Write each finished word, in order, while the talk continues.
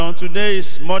today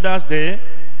is Mother's Day.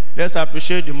 Let's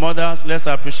appreciate the mothers. Let's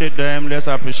appreciate them. Let's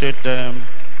appreciate them.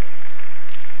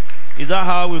 Is that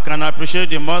how we can appreciate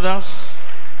the mothers?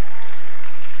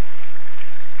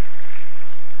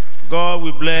 God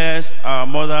will bless our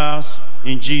mothers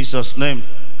in Jesus' name.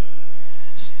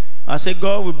 I say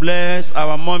God will bless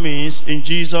our mommies in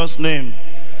Jesus' name.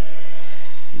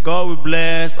 God will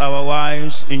bless our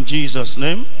wives in Jesus'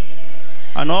 name.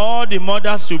 And all the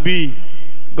mothers to be,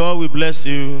 God will bless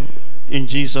you in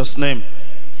Jesus' name.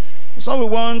 So we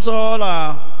want all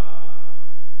our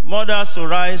mothers to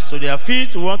rise to their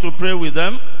feet. We want to pray with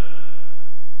them.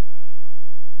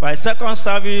 By second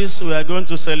service, we are going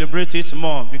to celebrate it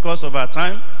more because of our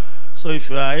time. So if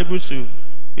you are able to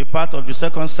be part of the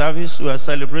second service, we are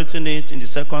celebrating it in the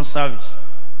second service.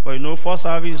 But first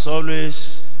service is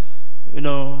always, we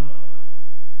are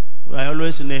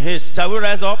always in a haste. Shall we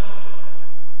rise up?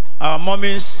 Our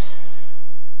mommies,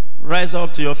 rise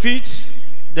up to your feet.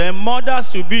 The mothers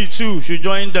to be too should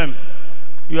join them.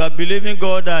 You are believing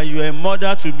God that you are a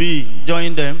mother to be,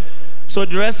 join them. So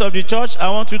the rest of the church, I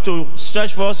want you to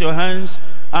stretch forth your hands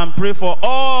and pray for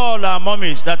all our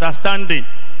mommies that are standing.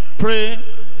 Pray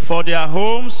for their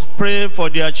homes, pray for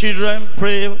their children,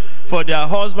 pray for their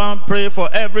husband, pray for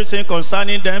everything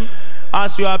concerning them.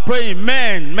 As you are praying,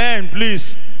 men,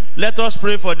 please, let us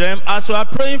pray for them. As you are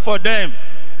praying for them,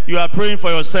 you are praying for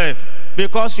yourself.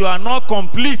 Because you are not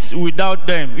complete without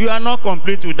them. You are not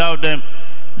complete without them.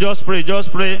 Just pray,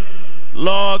 just pray.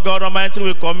 Lord God Almighty,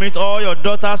 we commit all your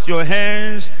daughters to your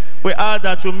hands. We ask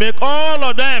that you make all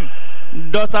of them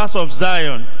daughters of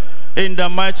Zion. In the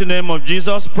mighty name of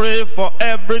Jesus, pray for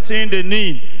everything they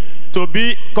need to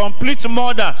be complete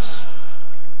mothers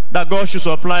that God should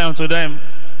supply unto them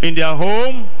in their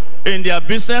home, in their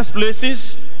business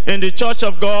places, in the church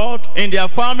of God, in their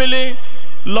family.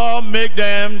 Lord, make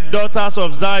them daughters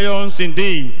of Zion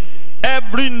indeed.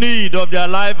 Every need of their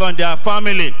life and their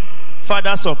family,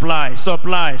 Father, supply.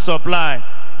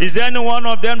 Is there any one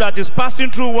of them that is passing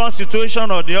through one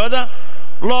situation or the other?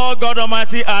 Lord God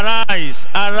Almighty, arise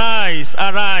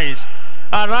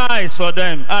for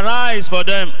them,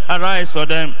 arise for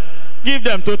them. Give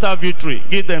them total victory,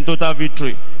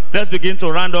 Let's begin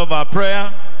to round off our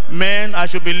prayer. Men, I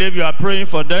should believe you are praying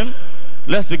for them.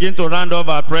 Let's begin to round off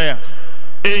our prayers.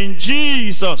 In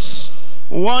Jesus'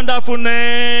 wonderful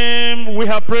name we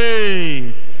have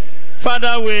prayed.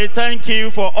 Father, we thank you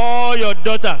for all your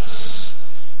daughters.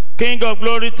 King of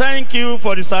glory, thank you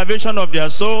for the salvation of their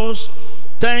souls.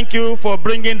 Thank you for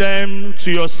bringing them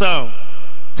to yourself.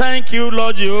 Thank you,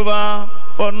 Lord Jehovah,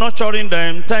 for nurturing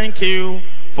them. Thank you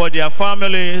for their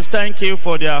families. Thank you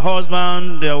for their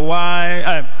husband, their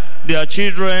wife, their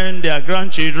children, their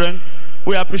grandchildren.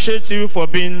 We appreciate you for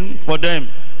being for them.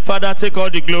 Father, take all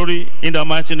the glory in the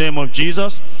mighty name of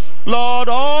Jesus. Lord,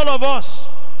 all of us,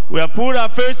 we have put our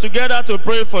faith together to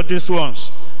pray for these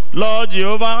ones. Lord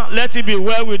Jehovah, let it be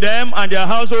well with them and their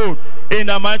household in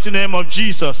the mighty name of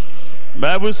Jesus. The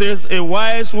Bible says, a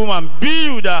wise woman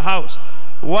build her house,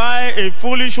 while a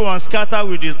foolish one scatter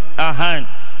with her hand.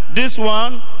 This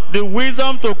one, the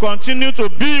wisdom to continue to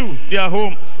build their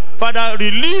home. Father,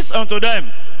 release unto them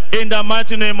in the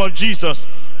mighty name of Jesus.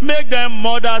 Make them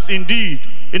mothers indeed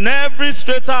in every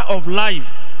strata of life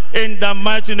in the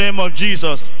mighty name of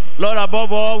Jesus. Lord,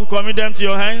 above all, we commit them to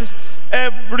your hands.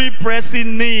 Every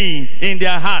pressing need in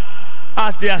their heart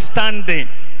as they are standing,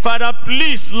 Father,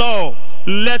 please, Lord,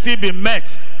 let it be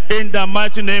met in the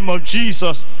mighty name of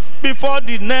Jesus. Before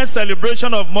the next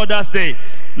celebration of Mother's Day,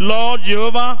 Lord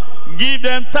Jehovah, give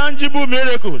them tangible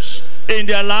miracles in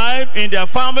their life, in their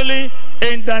family,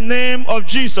 in the name of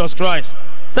Jesus Christ.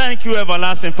 Thank you,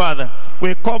 everlasting Father.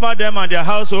 We cover them and their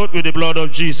household with the blood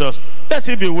of Jesus. Let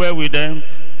it be well with them.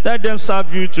 Let them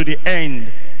serve you to the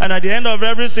end. And at the end of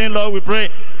everything, Lord, we pray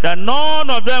that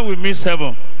none of them will miss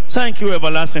heaven. Thank you,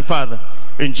 everlasting Father.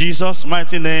 In Jesus'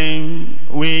 mighty name,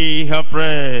 we have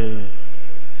prayed.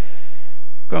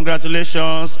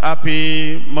 Congratulations.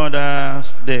 Happy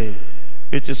Mother's Day.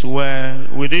 It is well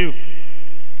with you.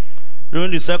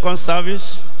 During the second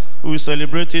service, we will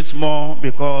celebrate it more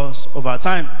because of our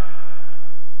time.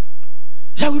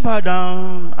 Shall we bow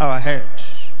down our head?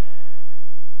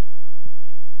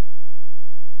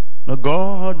 The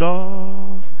God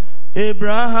of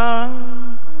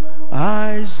Abraham,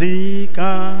 Isaac,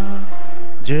 and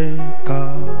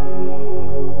Jacob,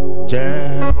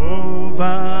 Jehovah,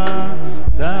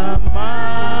 the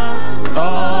man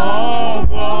of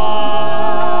war.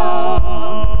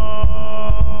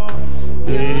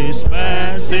 His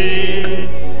mercy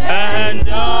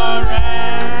endureth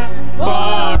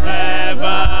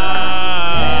forever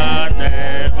and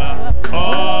ever.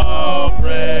 Oh,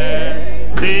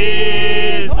 praise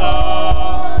His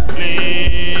holiness.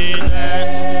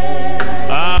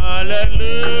 Hallelujah,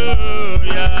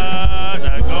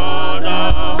 the God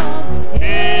of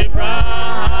Abraham,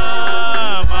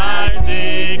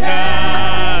 Isaac,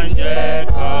 and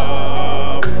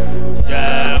Jacob.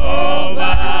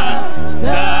 Jehovah,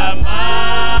 the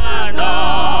man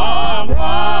of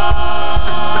war.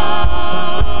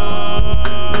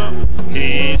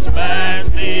 His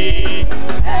mercy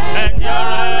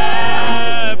endureth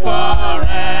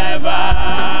forever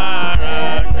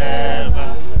and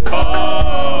ever.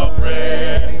 Oh,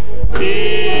 praise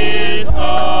His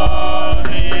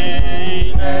holiness.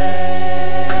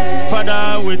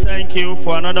 Father, we thank you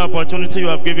for another opportunity you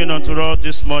have given unto us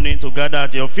this morning to gather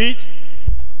at your feet.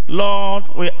 Lord,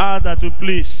 we ask that you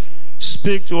please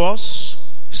speak to us,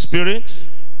 spirit,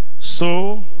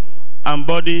 soul, and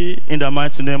body, in the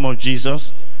mighty name of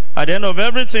Jesus. At the end of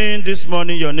everything this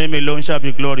morning, your name alone shall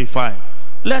be glorified.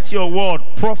 Let your word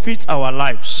profit our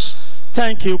lives.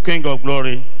 Thank you, King of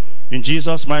glory. In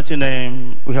Jesus' mighty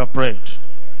name, we have prayed.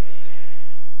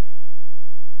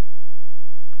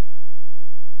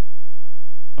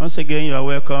 Once again, you are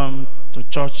welcome to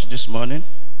church this morning.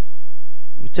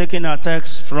 We're taking our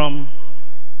text from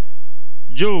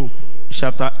Job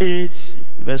chapter 8,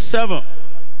 verse 7.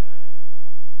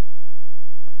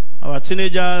 Our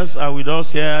teenagers are with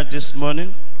us here this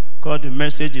morning, because the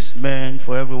message is meant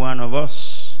for every one of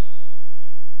us.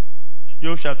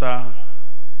 Job chapter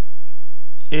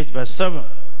 8, verse 7.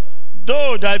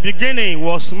 Though thy beginning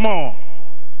was small,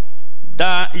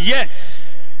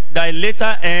 yet thy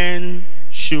later end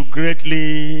should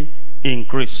greatly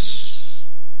increase.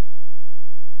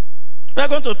 We are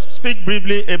going to speak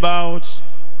briefly about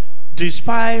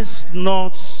despise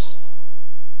not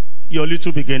your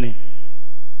little beginning.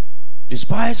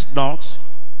 Despise not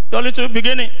your little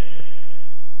beginning.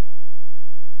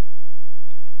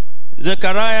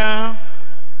 Zechariah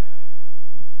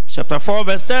chapter 4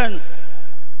 verse 10.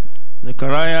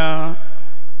 Zechariah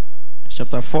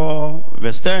chapter 4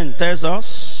 verse 10 tells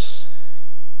us,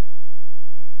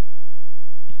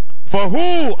 for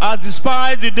who has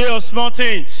despised the day of small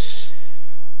things?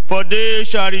 For they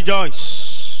shall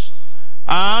rejoice,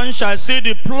 and shall see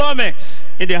the plummets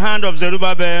in the hand of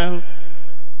Zerubbabel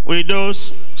with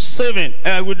those seven.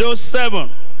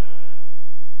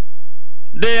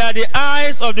 They are the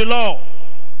eyes of the Lord,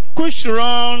 which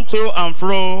run to and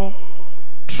fro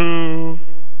through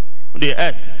the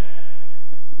earth.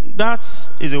 That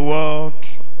is the word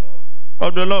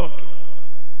of the Lord.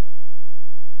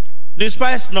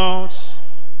 Despise not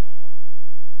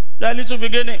thy little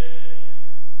beginning.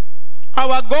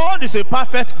 Our God is a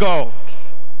perfect God.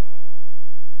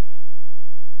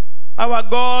 Our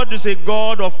God is a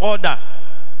God of order.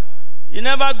 He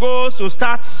never goes to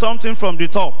start something from the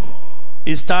top.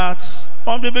 He starts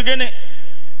from the beginning.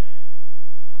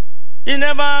 He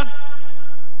never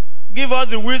gives us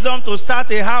the wisdom to start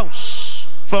a house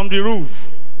from the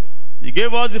roof. He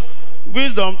gave us the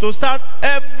wisdom to start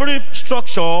every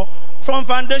structure from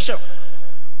foundation.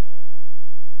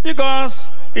 Because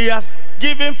he has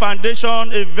given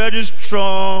foundation a very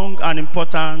strong and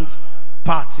important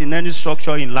part in any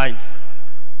structure in life.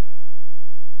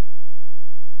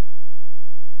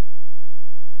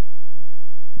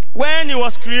 When he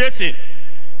was creating,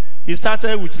 he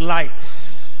started with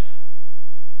lights.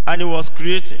 And he was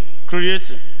creating.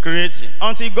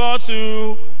 Until he got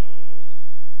to,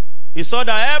 he saw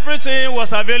that everything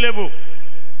was available.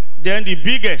 Then the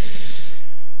biggest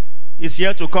is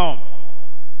yet to come.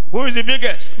 Who is the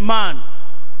biggest? Man.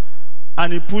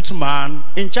 And he put man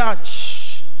in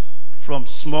charge, from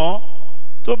small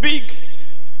to big.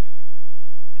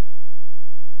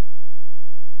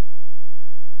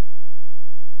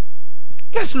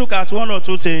 Let's look at one or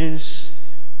two things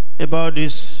about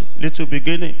this little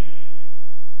beginning.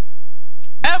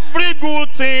 Every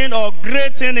good thing or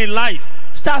great thing in life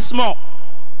starts small.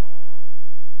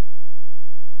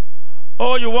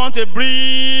 Oh, you want a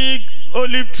big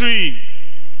olive tree.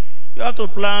 You have to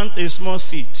plant a small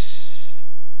seed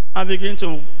and begin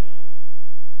to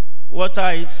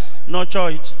water it, nurture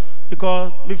it.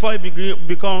 Because before it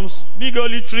becomes big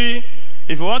olive tree,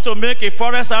 if you want to make a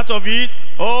forest out of it,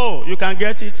 oh, you can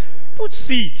get it. Put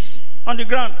seeds on the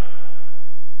ground.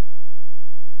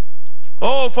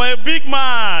 Oh, for a big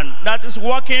man that is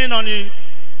walking on the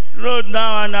road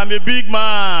now, and I'm a big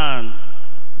man,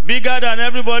 bigger than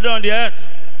everybody on the earth.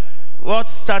 What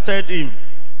started him?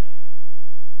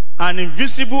 An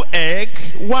invisible egg,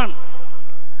 one.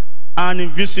 An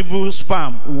invisible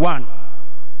sperm, one.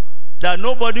 That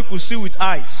nobody could see with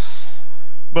eyes.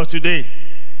 But today,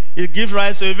 it gives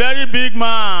rise to a very big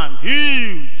man,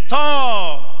 huge,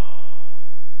 tall.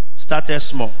 started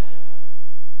small.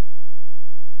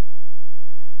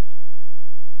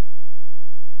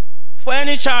 For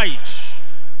any child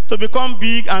to become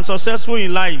big and successful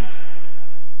in life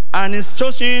and his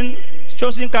chosen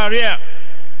career,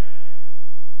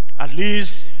 at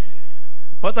least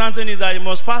important thing is that he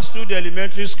must pass through the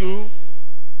elementary school.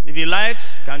 If he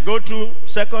likes, can go to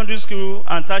secondary school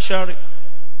and tertiary.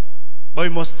 But he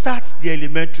must start the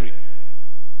elementary.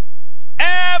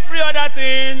 Every other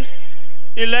thing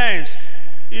he learns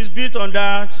is built on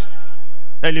that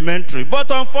elementary.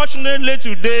 But unfortunately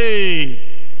today,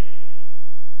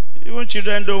 even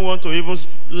children don't want to even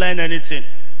learn anything.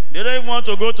 They don't even want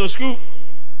to go to school,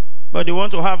 but they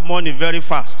want to have money very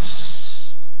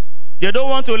fast. They don't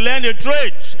want to learn a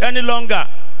trade any longer.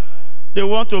 They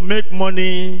want to make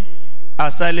money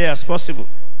as early as possible.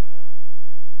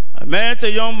 I met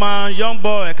a young man, young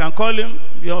boy, I can call him,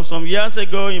 some years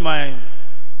ago in my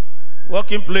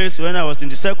working place when I was in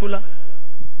the secular.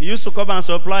 He used to come and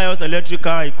supply us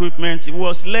electrical equipment. He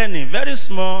was learning, very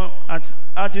small,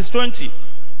 at his 20.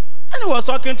 And he was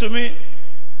talking to me.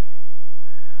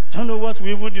 I don't know what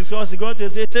we even discussed. He got to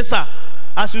say, sir,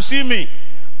 as you see me,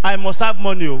 I must have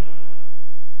money.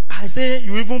 I say,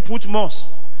 you even put most.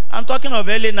 I'm talking of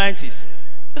early 90s.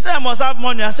 He said, I must have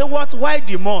money. I said, what? Why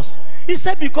the most? He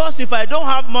said, because if I don't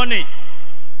have money,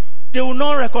 they will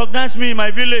not recognize me in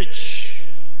my village.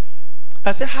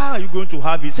 I said, how are you going to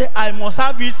have it? He said, I must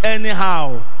have it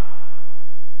anyhow.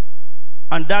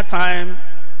 And that time,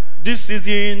 this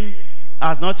season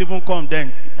has not even come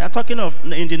then. They are talking of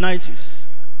in the 90s.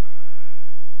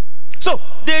 So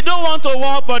they don't want to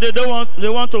work, but they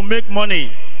want to make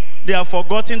money. They have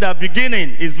forgotten that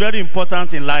beginning is very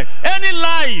important in life. Any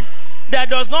life that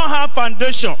does not have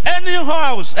foundation, any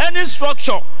house, any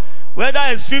structure, whether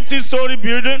it's 50-story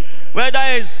building, whether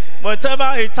it's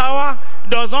whatever, a tower,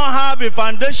 does not have a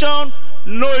foundation,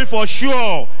 know it for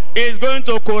sure, it's going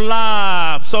to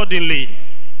collapse suddenly.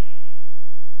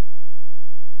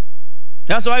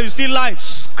 That's why you see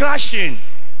lives crashing.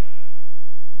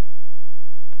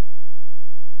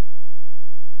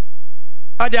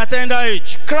 At their tender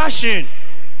age, crashing.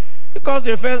 Because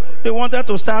they wanted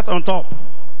to start on top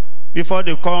before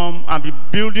they come and be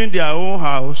building their own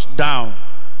house down.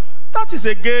 That is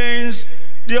against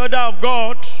the order of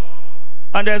God.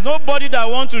 And there's nobody that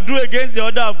wants to do against the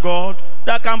order of God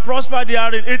that can prosper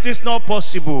therein. It is not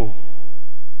possible.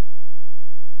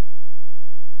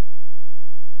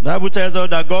 The Bible tells us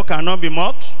that God cannot be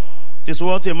mocked. It is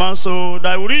what a man sows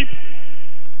that will reap.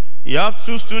 You have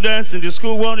two students in the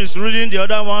school. One is reading, the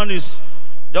other one is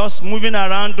just moving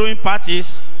around doing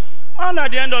parties. And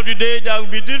at the end of the day, there will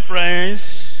be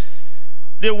difference.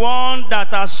 The one that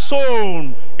has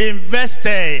sown,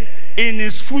 invested in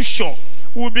his future,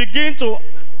 will begin to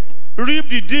reap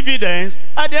the dividends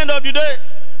at the end of the day.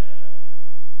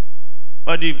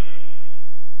 But the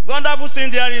wonderful thing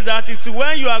there is that it's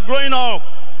when you are growing up,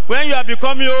 when you are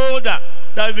becoming older,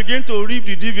 that you begin to reap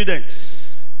the dividends.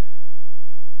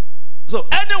 So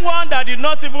anyone that did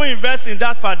not even invest in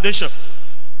that foundation,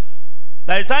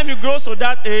 by the time you grow to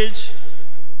that age,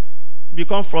 you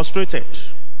become frustrated.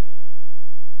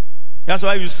 That's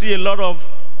why you see a lot of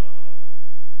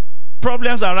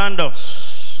problems around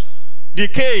us,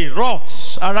 decay,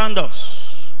 rots around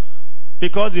us,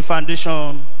 because the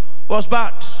foundation was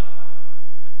bad.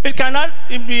 It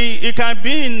can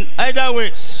be in either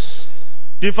ways.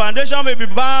 The foundation may be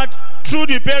bad through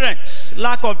the parents'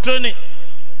 lack of training.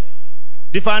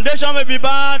 The foundation may be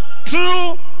bad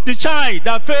through the child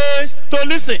that fails to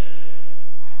listen.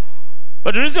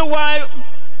 But the reason why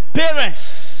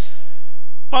parents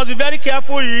must be very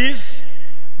careful is,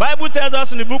 Bible tells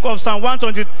us in the book of Psalm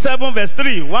 127 verse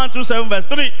 3, 127 verse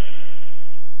 3,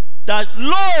 that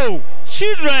lo,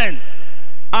 children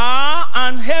are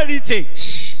an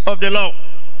heritage of the Lord.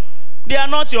 They are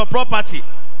not your property.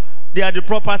 They are the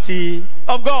property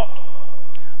of God.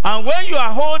 And when you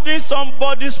are holding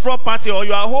somebody's property, or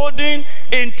you are holding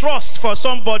in trust for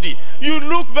somebody, you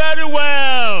look very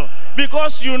well,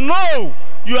 because you know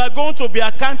you are going to be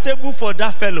accountable for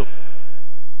that fellow.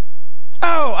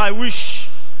 Oh, I wish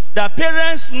that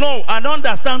parents know and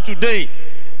understand today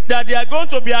that they are going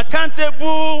to be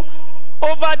accountable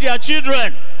over their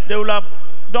children. They will have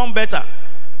done better.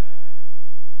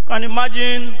 Can you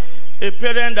imagine a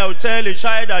parent that will tell a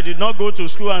child that did not go to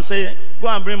school and say, go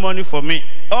and bring money for me.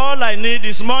 All I need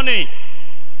is money.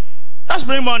 Just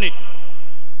bring money.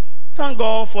 Thank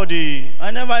God for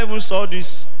I never even saw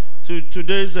this to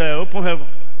today's open heaven.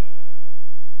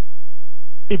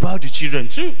 About the children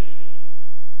too.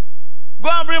 Go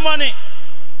and bring money.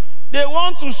 They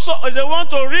want to sow, they want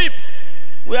to reap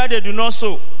where they do not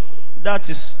sow. That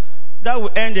is that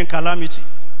will end in calamity.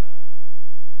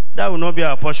 That will not be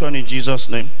our portion in Jesus'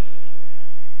 name.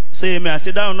 Say amen. I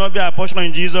say that will not be our portion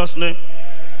in Jesus' name.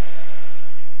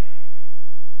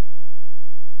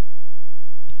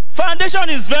 Foundation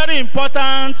is very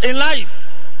important in life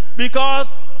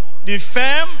because the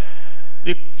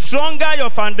stronger your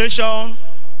foundation,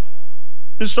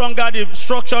 the stronger the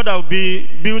structure that will be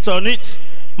built on it.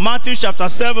 Matthew chapter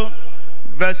 7,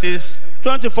 verses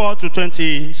 24 to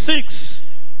 26.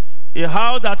 A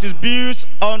house that is built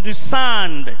on the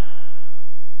sand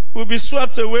will be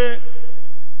swept away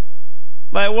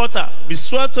by water, be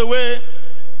swept away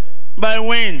by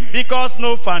wind, because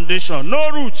no foundation, no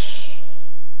roots.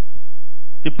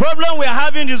 The problem we are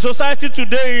having in society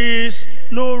today is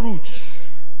no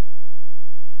roots.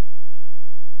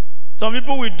 Some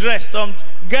people will dress, some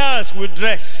girls will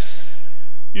dress.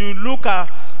 You look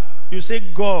at, you say,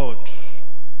 God,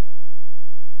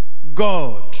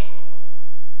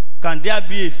 can there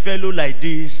be a fellow like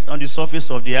this on the surface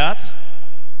of the earth?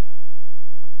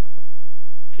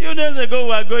 A few days ago, we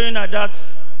were going at that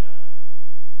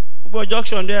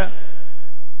junction there,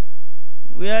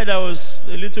 where there was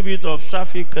a little bit of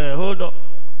traffic hold up.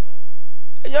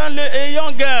 A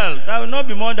young girl that will not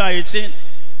be more than 18,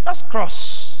 just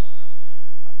cross.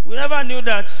 We never knew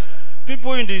that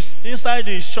people inside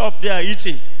the shop they are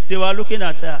eating, they were looking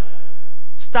at her,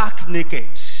 stark naked.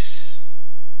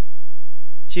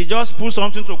 She just put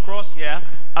something to cross here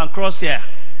and cross here,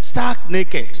 stark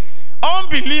naked.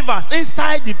 Unbelievers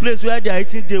inside the place where they are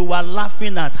eating, they were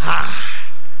laughing at her.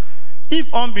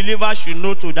 If unbelievers should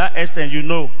know to that extent, you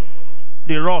know,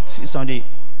 the rot is at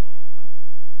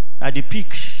the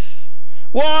peak.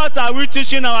 What are we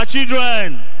teaching our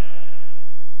children?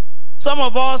 Some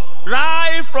of us,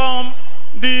 right from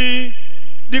the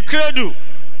cradle,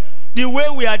 the way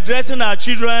we are dressing our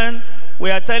children, we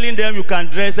are telling them you can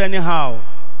dress anyhow.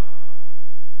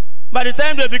 By the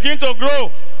time they begin to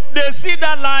grow, they see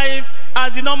that life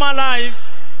as the normal life,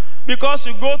 because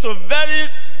you go to very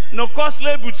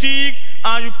costly boutique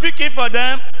and you pick it for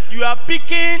them. You are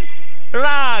picking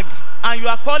rag and you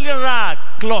are calling rag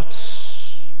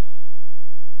cloths.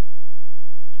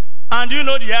 And you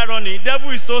know the irony, the devil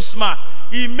is so smart.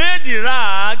 He made the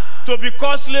rag to be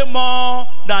costly more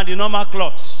than the normal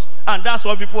clothes. And that's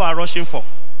what people are rushing for.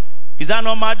 Is that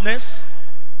not madness?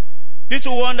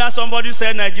 Little wonder somebody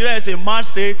said Nigeria is a mad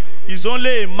state. It's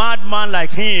only a madman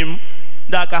like him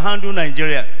that can handle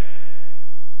Nigeria.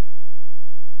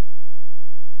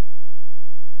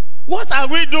 What are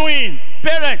we doing,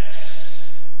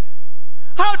 parents?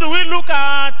 How do we look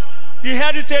at the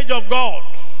heritage of God?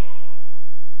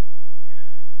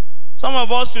 Some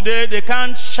of us today, they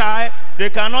cannot shy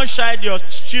their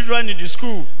children in the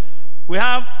school. When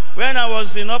I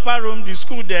was in upper room, the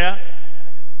school there,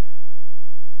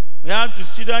 we have the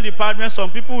student department. Some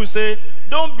people will say,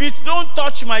 don't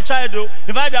touch my child. Though.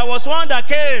 In fact, there was one that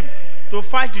came to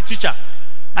fight the teacher.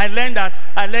 I learned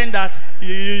that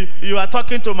you are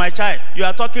talking to my child. You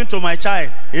are talking to my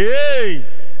child. Hey!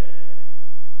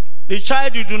 The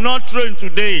child you do not train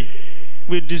today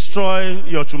will destroy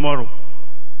your tomorrow.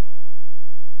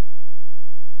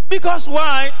 Because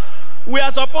why? We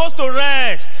are supposed to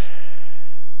rest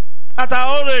at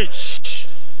our old age.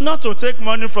 Not to take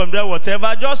money from them,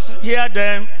 whatever. Just hear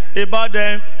them, about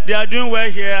them. They are doing well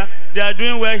here. They are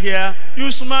doing well here.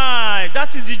 You smile.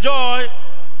 That is the joy.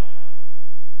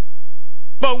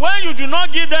 But when you do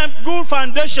not give them good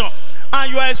foundation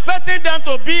and you are expecting them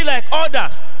to be like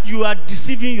others, you are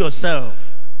deceiving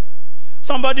yourself.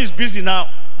 Somebody is busy now,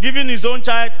 giving his own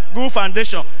child good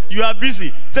foundation. You are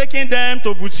busy taking them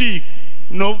to boutique,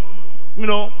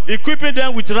 equipping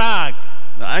them with rag.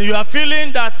 And you are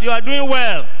feeling that you are doing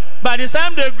well. By the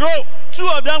time they grow, two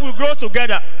of them will grow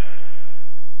together.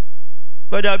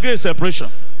 But there will be a separation.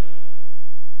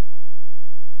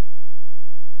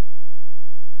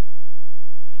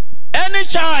 Any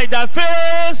child that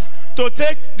fails to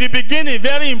take the beginning,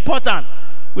 very important,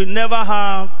 will never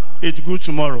have a good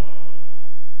tomorrow.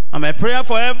 And my prayer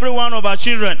for every one of our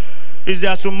children is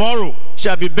that tomorrow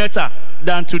shall be better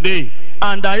than today,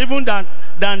 and even than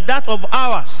that of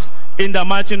ours, in the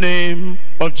mighty name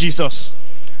of Jesus.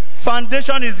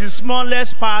 Foundation is the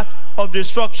smallest part of the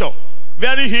structure,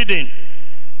 very hidden,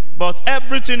 but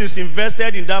everything is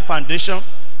invested in that foundation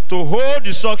to hold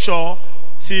the structure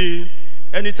till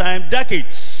anytime,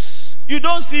 decades. You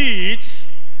don't see it.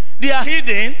 They are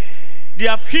hidden. They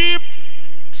have heaped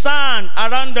sand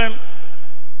around them.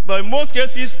 But in most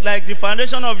cases, like the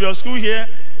foundation of your school here,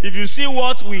 if you see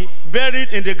what we buried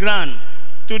in the ground,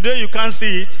 today you can't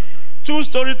see it.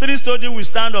 2-story, 3-story will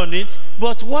stand on it,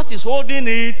 but what is holding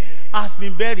it has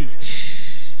been buried.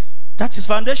 That is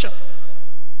foundation.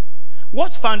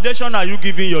 What foundation are you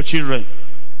giving your children?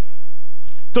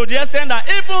 To the extent that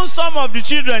even some of the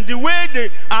children, the way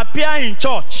they appear in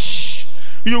church,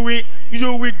 you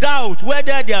will doubt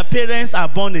whether their parents are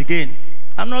born again.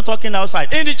 I'm not talking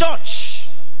outside. In the church.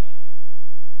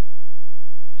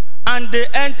 And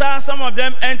some of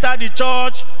them enter the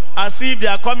church as if they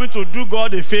are coming to do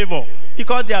God a favor.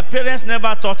 Because their parents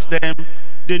never taught them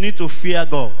they need to fear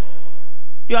God.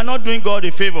 You are not doing God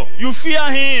a favor. You fear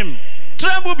him.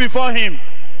 Tremble before him.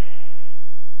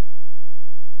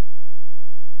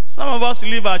 Some of us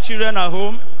leave our children at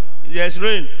home. There's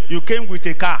rain. You came with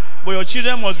a car. But your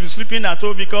children must be sleeping at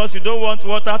home because you don't want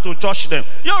water to touch them.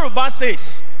 Yoruba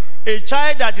says, a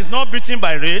child that is not beaten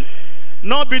by rain,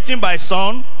 not beaten by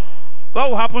sun, what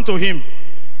will happen to him?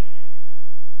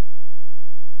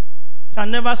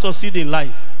 Can never succeed in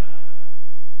life.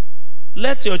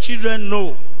 Let your children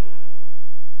know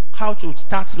how to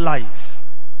start life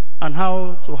and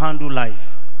how to handle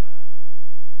life.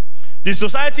 The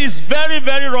society is very,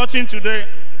 very rotten today.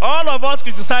 All of us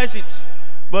criticize it.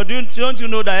 But don't you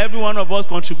know that every one of us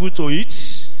contribute to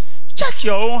it? Check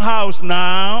your own house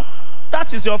now.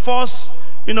 That is your first,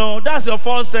 that's your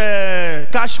first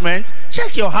catchment.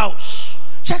 Check your house.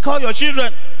 Check all your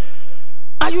children.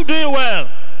 Are you doing well?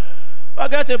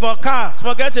 Forget about cars.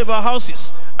 Forget about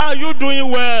houses. Are you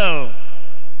doing well?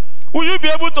 Will you be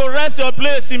able to rest your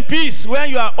place in peace when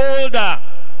you are older?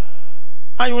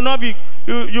 And you will not be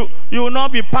you will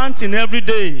not be panting every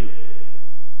day.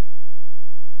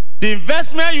 The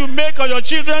investment you make on your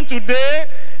children today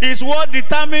is what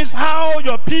determines how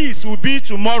your peace will be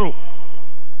tomorrow.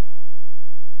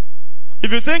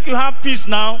 If you think you have peace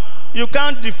now, you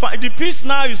can't define. The peace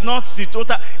now is not the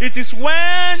total. It is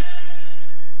when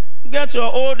you get to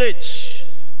your old age.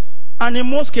 And in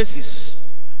most cases,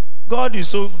 God is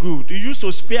so good. He used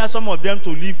to spare some of them to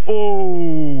live.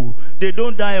 Oh, they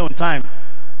don't die on time.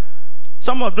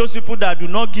 Some of those people that do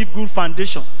not give good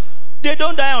foundation, they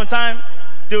don't die on time.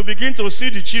 They will begin to see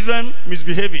the children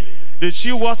misbehaving. They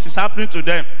see what is happening to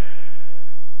them.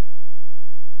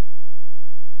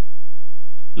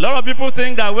 A lot of people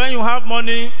think that when you have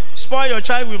money, spoil your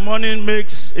child with money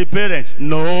makes a parent.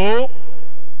 No,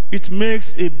 it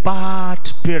makes a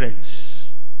bad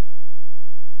parent.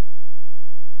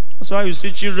 That's why you see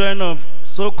children of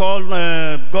so-called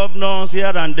governors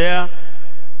here and there.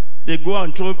 They go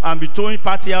and be throwing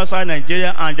party outside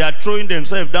Nigeria, and they are throwing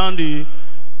themselves down the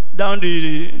what do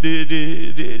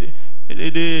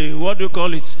you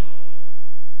call it?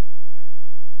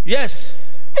 Yes,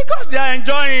 because they are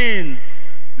enjoying.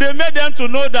 They made them to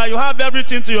know that you have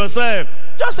everything to yourself.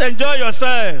 Just enjoy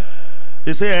yourself.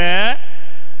 They say,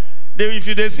 if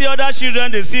they see other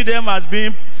children, they see them as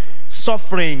being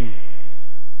suffering.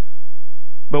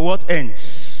 But what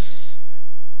ends?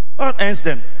 What ends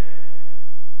them?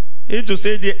 You need to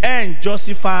say the end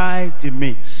justifies the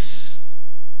means.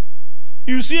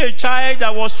 You see a child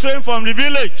that was trained from the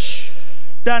village,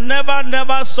 that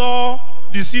never saw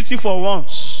the city for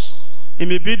once. He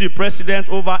may be the president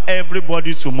over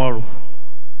everybody tomorrow.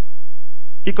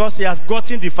 Because he has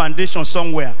gotten the foundation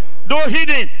somewhere. Though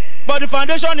hidden, but the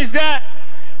foundation is there.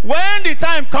 When the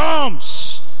time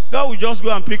comes, God will just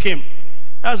go and pick him.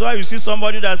 That's why you see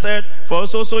somebody that said, for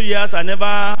so years I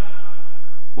never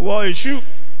wore a shoe.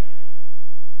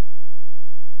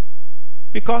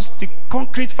 Because the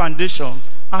concrete foundation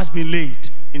has been laid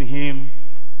in him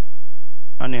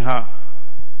and in her.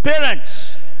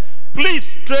 Parents,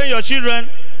 please train your children.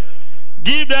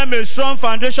 Give them a strong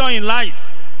foundation in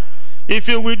life. If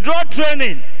you withdraw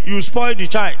training, you spoil the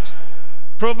child.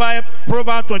 Proverbs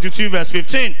 22 verse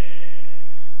 15.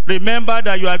 Remember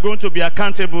that you are going to be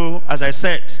accountable, as I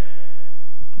said.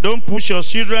 Don't push your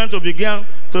children to begin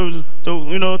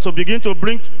to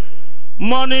bring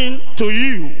money to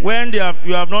you when you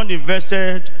have not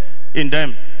invested in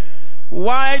them.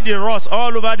 Why the rot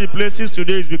all over the places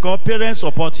today is because parents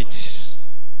support it.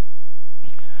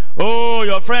 Oh,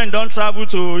 your friend don't travel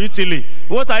to Italy.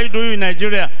 What are you doing in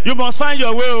Nigeria? You must find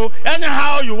your way.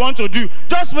 Anyhow you want to do,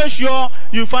 just make sure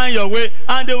you find your way.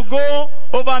 And they'll go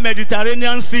over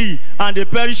Mediterranean Sea and they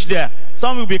perish there.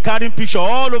 Some will be carrying picture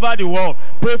all over the world.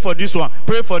 Pray for this one,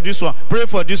 pray for this one, pray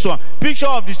for this one. Picture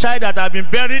of the child that have been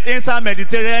buried inside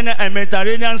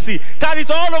Mediterranean Sea. Carry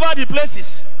it all over the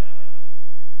places.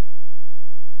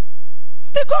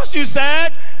 Because you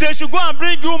said they should go and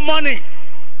bring you money.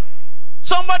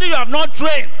 Somebody you have not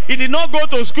trained. He did not go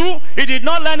to school. He did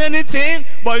not learn anything.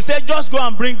 But you said just go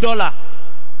and bring dollar.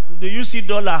 Do you see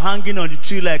dollar hanging on the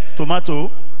tree like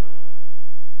tomato?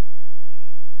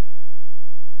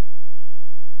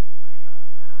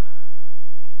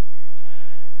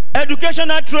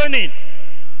 Educational training,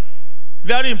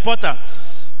 very important.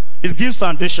 It gives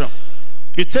foundation.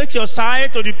 It takes your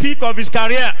child to the peak of his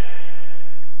career.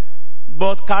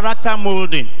 But character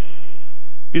molding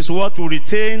is what will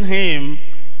retain him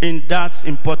in that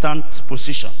important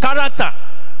position. Character.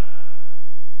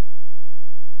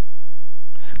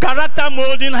 Character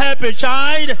molding helps a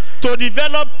child to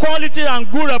develop quality and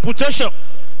good reputation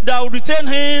that will retain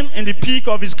him in the peak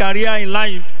of his career in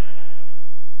life.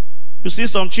 You see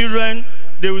some children,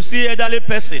 they will see elderly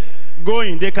person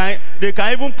going, they can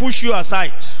even push you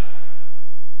aside.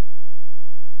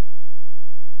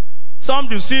 Some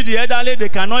do see the elderly, they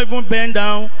cannot even bend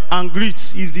down and greet.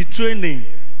 It's the training.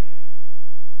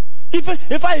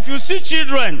 If you see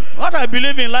children, what I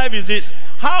believe in life is this: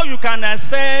 how you can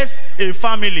assess a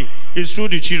family is through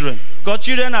the children. Because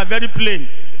children are very plain.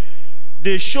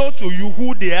 They show to you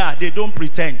who they are. They don't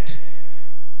pretend.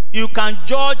 You can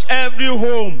judge every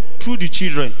home through the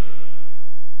children.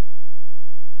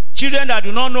 Children that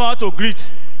do not know how to greet,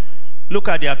 look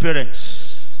at their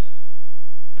parents.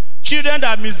 Children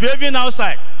that are misbehaving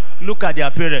outside, look at their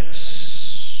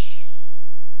parents.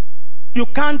 You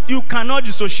cannot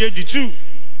dissociate the two,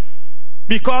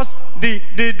 because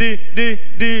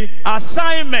the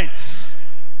assignments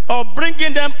of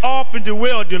bringing them up in the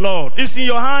way of the Lord is in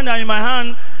your hand and in my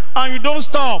hand, and you don't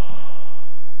stop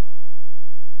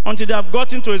until they have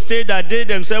gotten to a state that they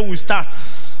themselves will start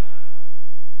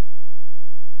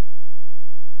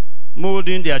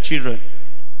molding their children.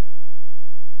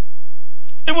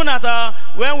 Even at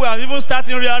when we are even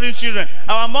starting rearing children,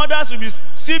 our mothers will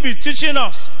still be teaching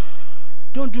us,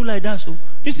 don't do like that. So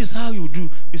this is how you do.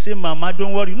 We say, Mama,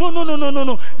 don't worry.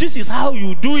 No. This is how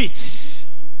you do it.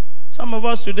 Some of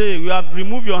us today, we have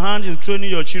removed your hand in training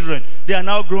your children. They are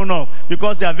now grown up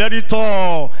because they are very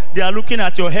tall. They are looking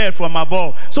at your head from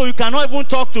above. So you cannot even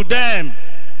talk to them.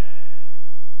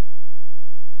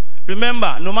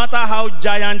 Remember, no matter how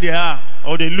giant they are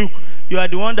or they look, you are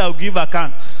the one that will give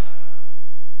accounts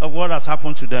of what has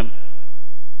happened to them.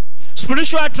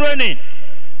 Spiritual training.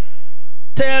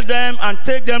 Tell them and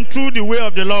take them through the way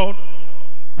of the Lord.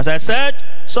 As I said,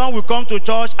 some will come to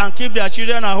church and keep their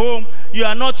children at home. You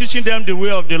are not teaching them the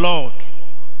way of the Lord.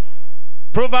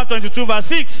 Proverbs 22 verse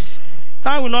 6.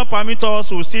 Time will not permit us,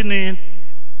 we'll still need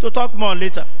to talk more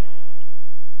later.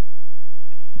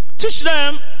 Teach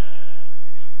them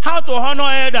how to honor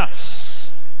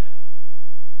elders.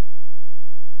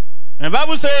 And the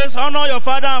Bible says, honor your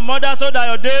father and mother so that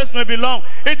your days may be long.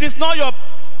 It is not your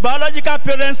biological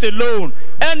parents alone.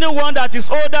 Anyone that is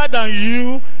older than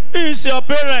you is your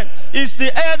parents. It's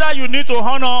the elder you need to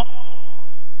honor.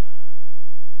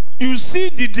 You see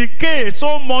the decay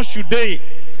so much today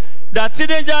that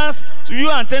teenagers, you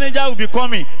and teenagers will be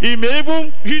coming. He may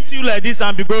even hit you like this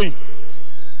and be going.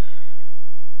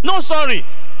 No sorry,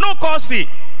 no cursing.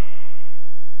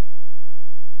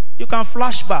 You can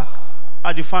flash back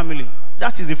at the family.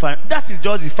 That is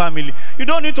just the family. You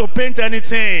don't need to paint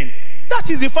anything. That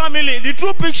is the family, the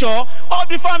true picture of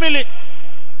the family.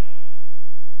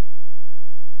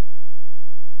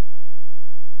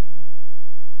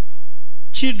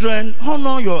 Children,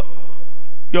 honor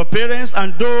your parents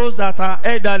and those that are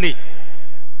elderly.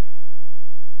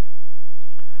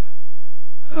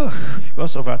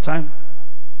 Because of our time,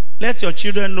 let your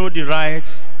children know the right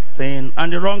thing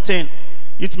and the wrong thing.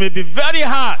 It may be very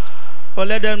hard, but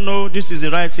let them know this is the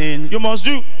right thing you must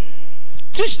do.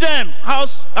 Teach them how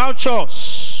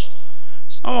chores.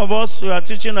 Some of us, we are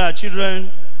teaching our children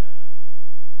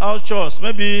how chores,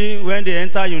 maybe when they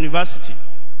enter university,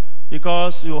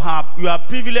 because you are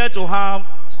privileged to have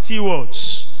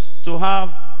stewards, to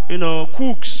have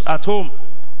cooks at home.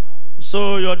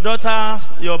 So your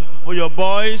daughters, your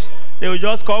boys, they will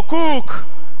just call, cook,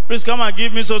 please come and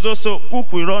give me so.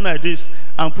 Cook will run like this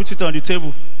and put it on the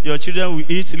table. Your children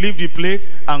will eat, leave the plate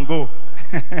and go.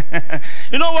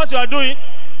 You know what you are doing?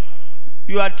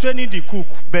 You are training the cook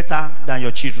better than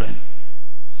your children.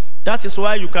 That is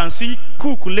why you can see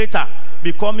cook later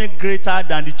becoming greater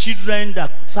than the children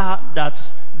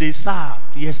that they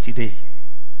served yesterday.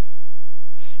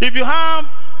 If you have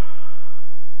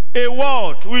a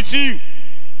word with you,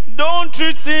 don't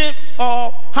treat him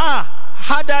or her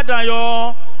harder than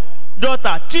your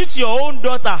daughter. Treat your own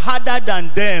daughter harder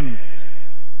than them.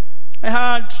 I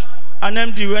had an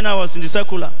MD when I was in the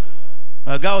secular.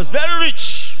 My guy was very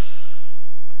rich.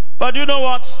 But you know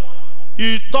what?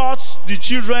 He taught the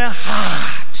children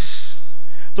hard.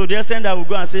 To the extent that we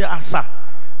go and say, sir,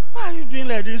 why are you doing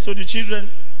like this to the children?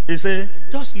 He said,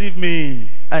 just leave me.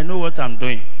 I know what I'm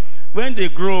doing. When they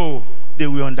grow, they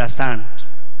will understand.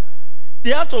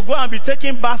 They have to go and be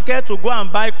taking basket to go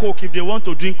and buy Coke if they want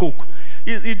to drink Coke.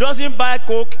 He doesn't buy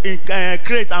Coke in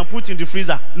crate and put in the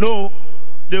freezer. No.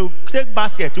 They will take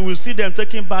basket. You will see them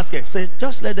taking basket. Say,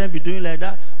 just let them be doing like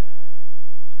that.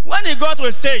 When he got to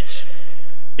a stage,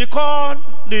 he called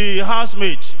the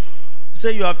housemaid.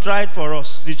 Say, you have tried for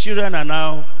us. The children are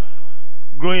now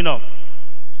growing up.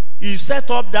 He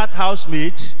set up that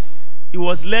housemaid. He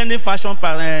was learning fashion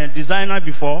designer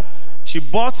before. She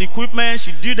bought equipment.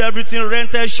 She did everything.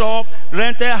 Rented shop,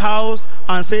 rented house,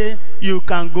 and say, you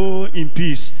can go in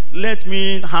peace. Let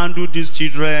me handle these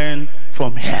children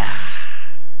from here.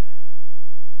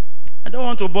 I don't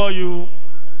want to bore you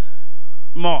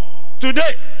more.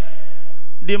 Today,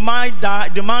 the man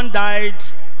died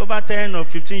over 10 or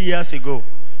 15 years ago.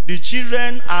 The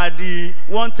children are the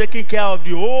one taking care of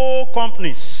the whole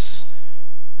companies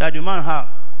that the man had.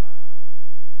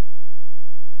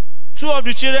 2 of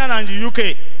the children are in the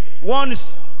UK. One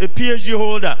is a PhD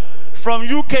holder. From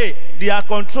UK, they are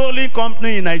controlling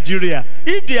company in Nigeria.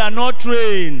 If they are not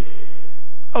trained,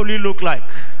 how will it look like?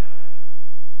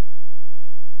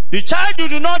 The child you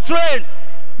do not train,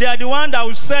 they are the one that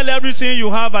will sell everything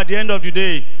you have at the end of the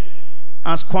day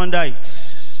and squander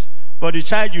it. But the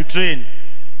child you train,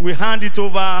 we hand it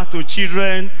over to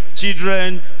children.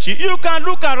 You can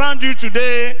look around you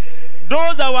today.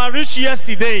 Those that were rich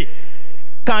yesterday,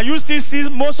 can you still see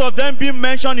most of them being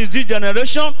mentioned in this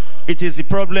generation? It is the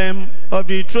problem of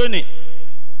the training.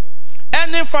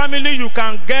 Any family you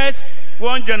can get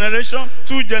 1 generation,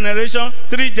 2 generation,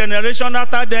 3 generation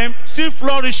after them still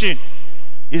flourishing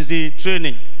is the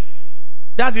training.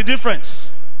 That's the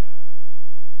difference.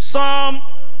 Some,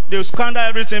 they will squander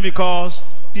everything because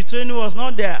the training was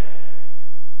not there.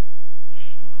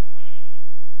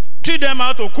 Teach them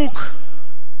how to cook.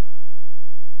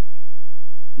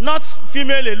 Not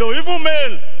female alone, even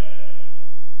male.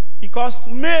 Because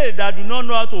male that do not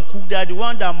know how to cook, they are the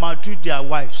ones that maltreat their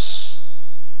wives.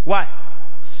 Why?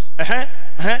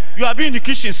 You have been in the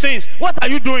kitchen since. What are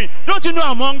you doing? Don't you know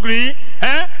I'm hungry?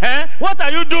 What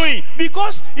are you doing?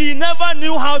 Because he never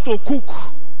knew how to cook.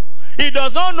 He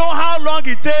does not know how long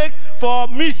it takes for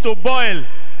meat to boil.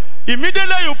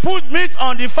 Immediately you put meat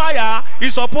on the fire,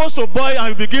 it's supposed to boil and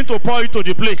you begin to pour it to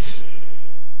the plate.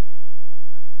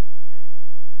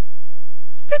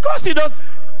 Because he does,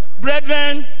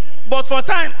 brethren, but for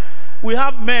time, we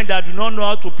have men that do not know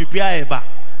how to prepare eba.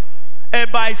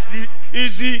 Eba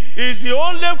is the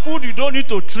only food you don't need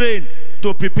to train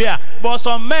to prepare. But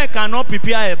some men cannot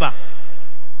prepare eba.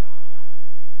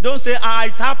 Don't say,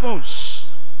 it happens.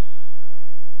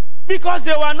 Because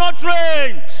they were not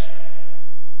trained.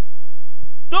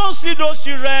 Don't see those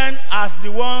children as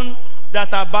the one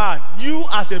that are bad. You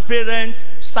as a parent,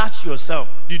 search yourself.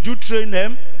 Did you train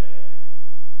them?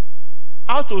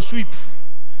 How to sweep.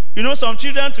 You know, some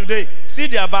children today, see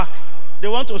their back. They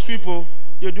want to sweep,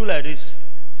 they do like this.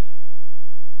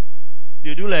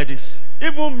 They do like this.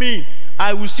 Even me,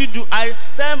 I will still do.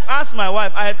 Ask my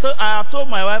wife. I have told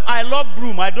my wife, I love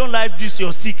broom. I don't like this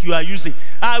your stick you are using.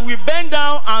 I will bend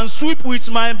down and sweep with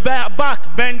my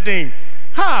back bending.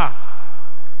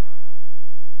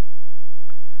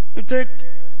 You take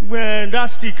that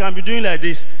stick and be doing like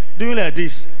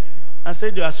this, I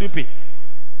said you are sweeping.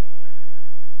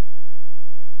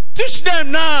 Teach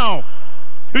them now.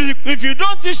 If you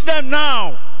don't teach them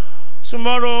now,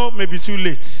 tomorrow may be too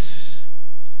late.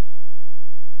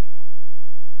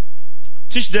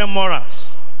 Teach them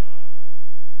morals.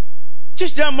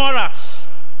 Teach them morals.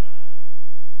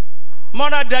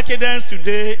 Moral decadence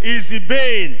today is the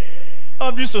bane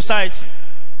of this society.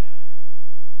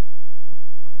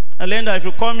 And then if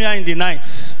you come here in the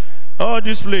night, all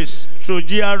this place, through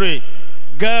GRA,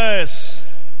 girls,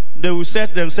 they will set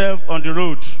themselves on the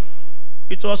road.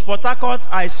 It was Port Harcourt.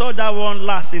 I saw that one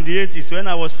last in the 80s when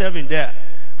I was serving there.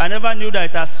 I never knew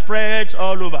that it has spread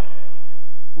all over.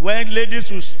 When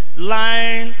ladies would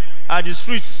line at the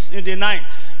streets in the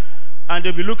night, and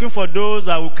they'll be looking for those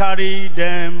that will carry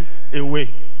them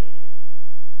away.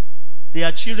 They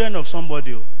are children of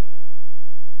somebody.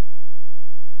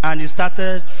 And it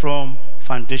started from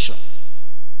foundation.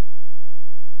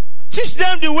 Teach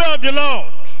them the way of the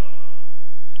Lord.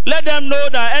 Let them know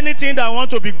that anything that want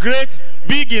to be great,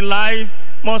 big in life,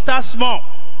 must start small.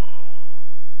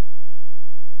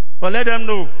 But let them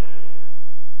know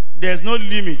there's no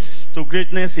limits to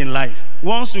greatness in life.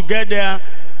 Once you get there,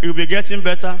 you'll be getting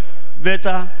better,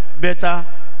 better, better,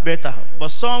 better. But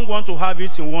some want to have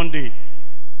it in one day.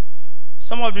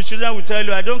 Some of the children will tell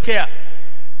you, I don't care.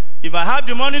 If I have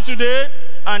the money today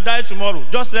and die tomorrow,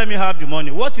 just let me have the money.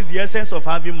 What is the essence of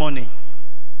having money?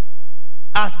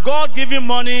 Has God given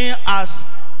money as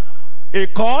a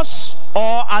curse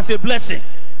or as a blessing?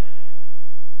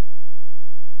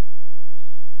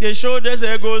 They showed this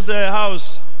Ego's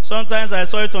house. Sometimes I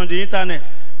saw it on the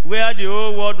internet, where the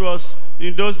whole world was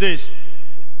in those days.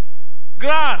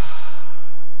 Grass.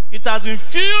 It has been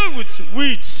filled with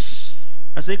weeds.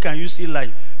 I say, can you see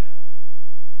life?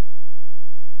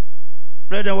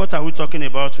 Brethren, what are we talking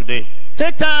about today?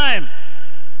 Take time.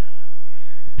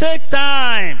 Take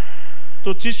time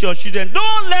to teach your children.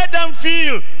 Don't let them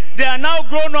feel they are now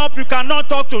grown up, you cannot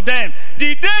talk to them.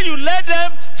 The day you let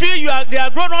them feel they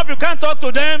are grown up, you can't talk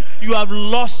to them, you have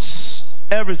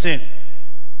lost everything.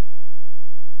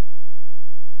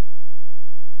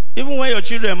 Even when your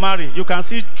children marry, you can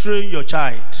still train your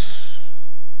child.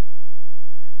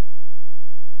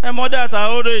 A mother at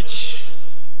our old age,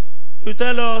 you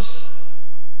tell us,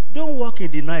 don't walk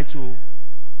in the night. Oh.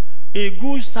 A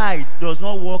good side does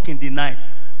not walk in the night.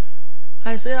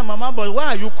 I say, Mama, but why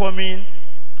are you coming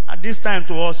at this time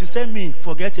to us? She said, me,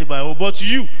 forget about it. But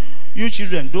you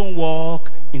children, don't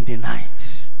walk in the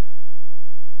night.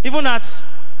 Even at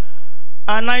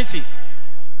 90,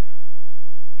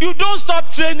 you don't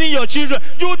stop training your children.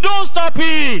 You don't stop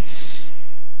it.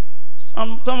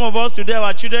 Some of us today,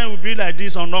 our children will be like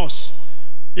this on us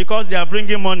because they are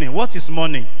bringing money. What is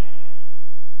money?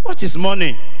 What is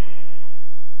money?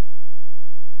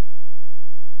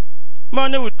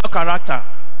 Money without character.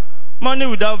 Money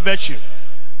without virtue.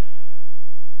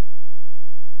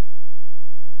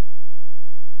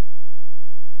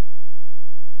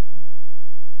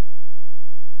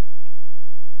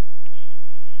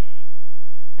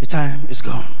 The time is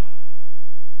gone.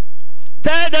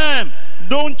 Tell them,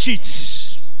 don't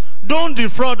cheat. Don't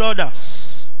defraud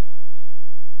others.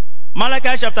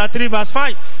 Malachi chapter 3 verse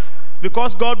 5.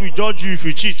 Because God will judge you if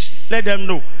you cheat. Let them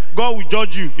know. God will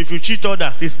judge you if you cheat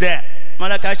others. It's there.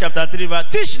 Malachi chapter 3 verse.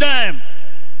 Teach them.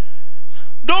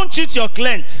 Don't cheat your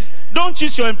clients. Don't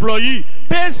cheat your employee.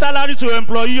 Pay salary to your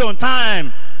employee on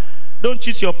time. Don't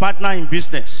cheat your partner in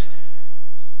business.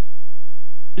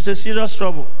 It's a serious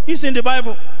trouble. It's in the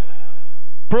Bible.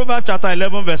 Proverbs chapter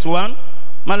 11 verse 1.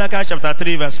 Malachi chapter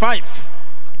 3 verse 5.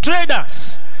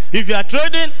 Traders, if you are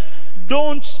trading,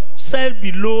 don't sell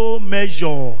below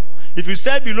measure. If you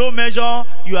sell below measure,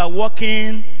 you are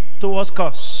walking towards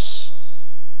curse.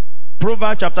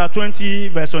 Proverbs chapter 20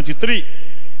 verse 23.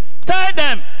 Tell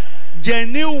them,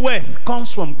 genuine wealth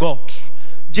comes from God.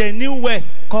 Genuine wealth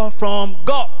comes from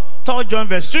God. 3 John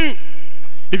verse 2.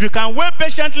 If you can wait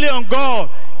patiently on God,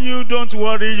 you don't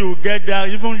worry, you will get there.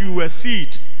 Even you will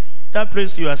seed that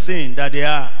place you are saying that they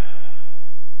are.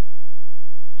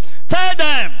 Tell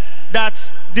them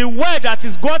that the word that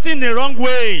is gotten the wrong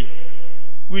way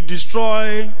will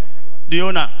destroy the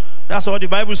owner. That's what the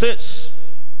Bible says.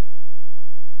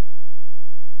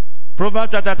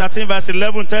 Proverbs chapter 13 verse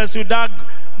 11 tells you that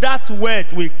that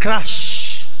word will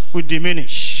crash, will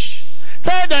diminish.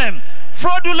 Tell them,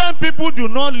 fraudulent people do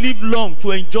not live long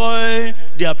to enjoy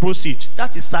their proceed.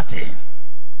 That is certain.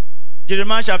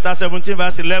 Jeremiah chapter 17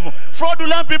 verse 11.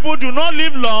 Fraudulent people do not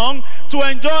live long to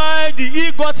enjoy the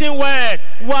ill-gotten word.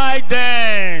 Why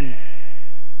then?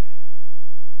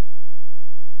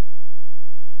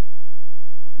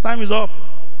 Time is up.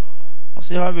 I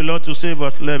still have a lot to say,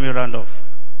 but let me round off.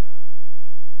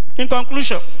 In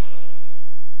conclusion,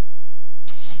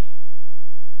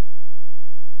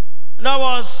 there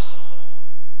was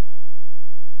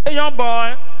a young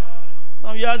boy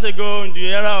some years ago in the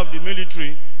era of the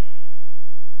military.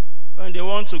 When they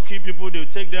want to kill people, they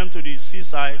take them to the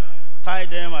seaside, tie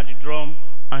them at the drum,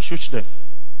 and shoot them.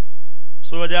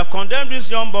 So they have condemned this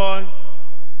young boy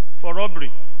for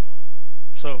robbery.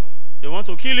 So they want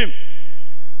to kill him.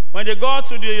 When they got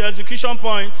to the execution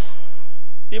point,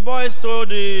 the boys told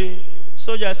the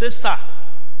soldier, say, sir,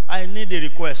 I need a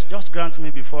request. Just grant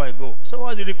me before I go. So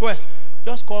what's the request?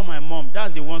 Just call my mom.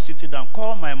 That's the one sitting down.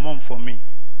 Call my mom for me.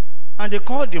 And they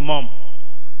called the mom.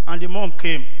 And the mom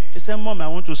came. He said, Mom, I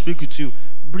want to speak with you.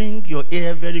 Bring your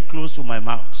ear very close to my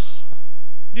mouth.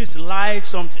 This live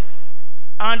something.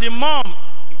 And the mom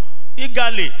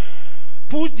eagerly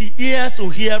put the ears to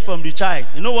hear from the child.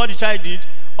 You know what the child did?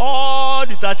 All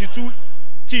the 32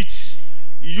 teeth,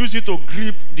 he used it to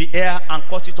grip the ear and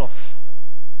cut it off.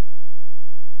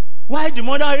 Why the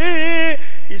mother? Hey,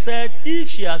 he said, if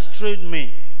she has trained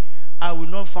me, I will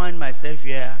not find myself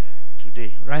here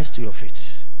today. Rise to your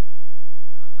feet.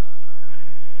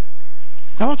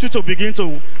 I want you to begin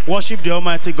to worship the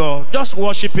Almighty God. Just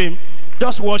worship Him.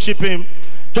 Just worship Him.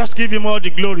 Just give Him all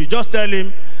the glory. Just tell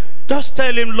Him,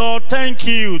 Lord, thank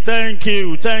you, thank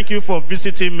you, thank you for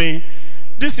visiting me.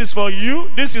 This is for you.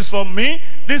 This is for me.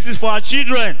 This is for our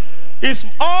children. It's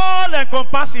all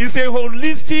encompassing. It's a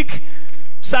holistic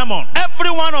sermon.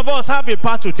 Every one of us have a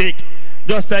part to take.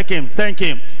 Just thank Him. Thank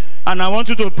Him. And I want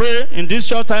you to pray in this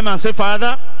short time and say,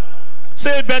 Father.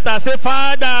 Say it better. Say,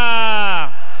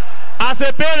 Father. As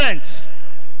a parent,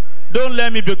 don't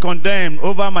let me be condemned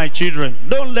over my children.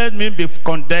 Don't let me be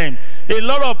condemned. A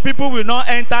lot of people will not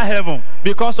enter heaven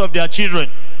because of their children.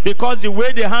 Because the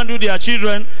way they handle their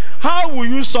children, how will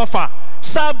you suffer?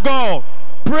 Serve God,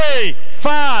 pray,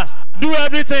 fast, do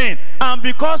everything. And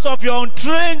because of your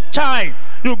untrained child,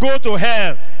 you go to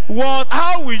hell. What?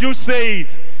 How will you say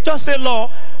it? Just say,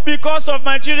 Lord, because of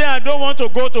my children, I don't want to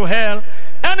go to hell.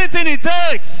 Anything it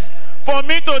takes for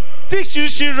me to teach you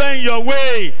children your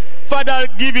way, Father,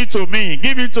 give it to me.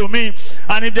 Give it to me.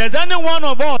 And if there's any one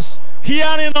of us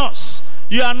hearing us,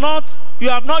 you have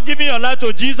not given your life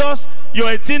to Jesus, you're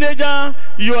a teenager,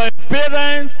 you're a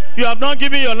parent, you have not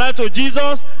given your life to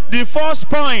Jesus, the first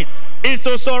point is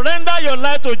to surrender your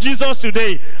life to Jesus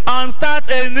today and start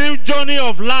a new journey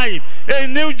of life. A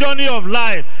new journey of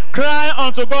life. Cry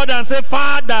unto God and say,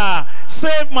 Father,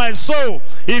 save my soul.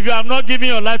 If you have not given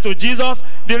your life to Jesus,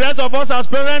 the rest of us as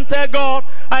parents tell God,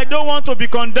 I don't want to be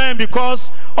condemned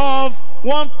because of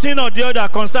one thing or the other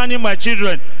concerning my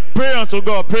children. Pray unto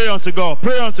God, pray unto God,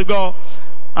 pray unto God.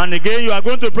 And again, you are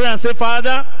going to pray and say,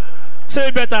 Father, say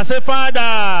better, say,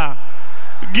 Father,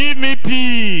 give me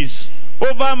peace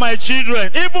over my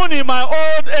children. Even in my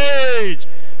old age,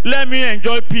 let me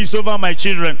enjoy peace over my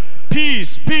children.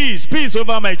 Peace, peace, peace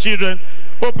over my children.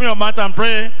 Open your mouth and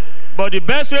pray. But the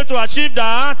best way to achieve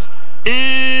that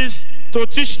is to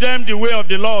teach them the way of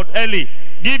the Lord early.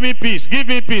 Give me peace, give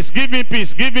me peace, give me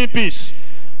peace, give me peace.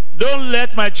 Don't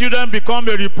let my children become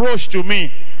a reproach to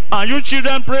me. And you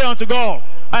children, pray unto God.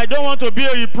 I don't want to be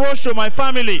a reproach to my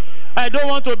family. I don't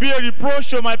want to be a reproach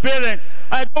to my parents.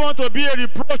 I don't want to be a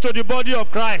reproach to the body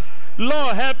of Christ.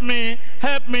 Lord, help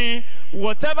me,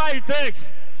 whatever it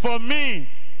takes for me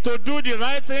to do the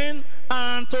right thing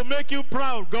and to make you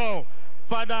proud, God.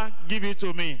 Father, give it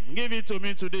to me. Give it to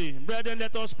me today. Brethren,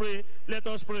 let us pray. Let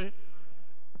us pray.